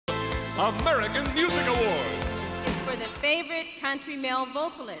American Music Awards. It's for the favorite country male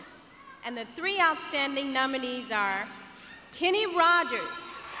vocalist. And the 3 outstanding nominees are Kenny Rogers,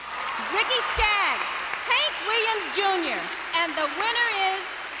 Ricky Skaggs, Hank Williams Jr., and the winner is,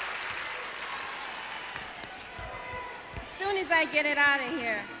 as soon as I get it out of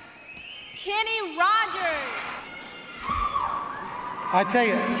here, Kenny Rogers. I tell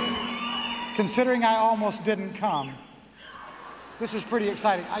you, considering I almost didn't come, this is pretty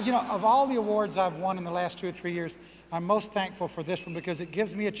exciting. You know, of all the awards I've won in the last 2 or 3 years, I'm most thankful for this one because it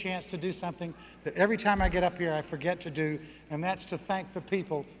gives me a chance to do something that every time I get up here I forget to do, and that's to thank the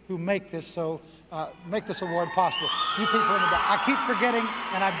people who make this make this award possible. You people in the back. I keep forgetting,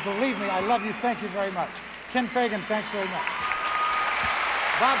 and believe me, I love you. Thank you very much. Ken Cragen, thanks very much.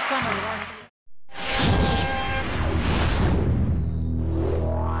 Bob Summer,